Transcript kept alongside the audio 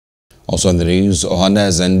Also in the news,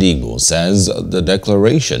 OHANAEZE Ndigbo says the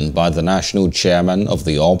declaration by the national chairman of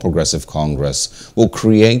the All Progressive Congress will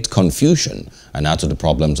create confusion and add to the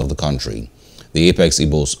problems of the country. The Apex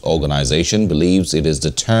Igbo organization believes it is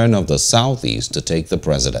the turn of the Southeast to take the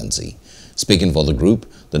presidency. Speaking for the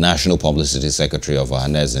group, the National Publicity Secretary of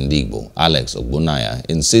OHANAEZE Ndigbo, Alex Ogbonnaya,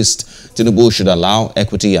 insists Tinubu should allow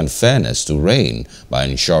equity and fairness to reign by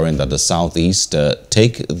ensuring that the Southeast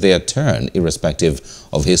take their turn irrespective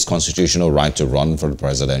of his constitutional right to run for the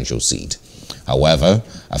presidential seat. However,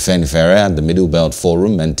 Afenifere and the Middle Belt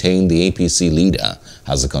Forum maintain the APC leader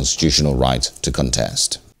has the constitutional right to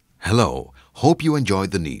contest. Hello. Hope you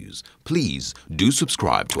enjoyed the news. Please do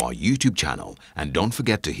subscribe to our YouTube channel and don't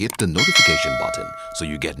forget to hit the notification button so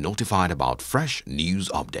you get notified about fresh news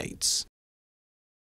updates.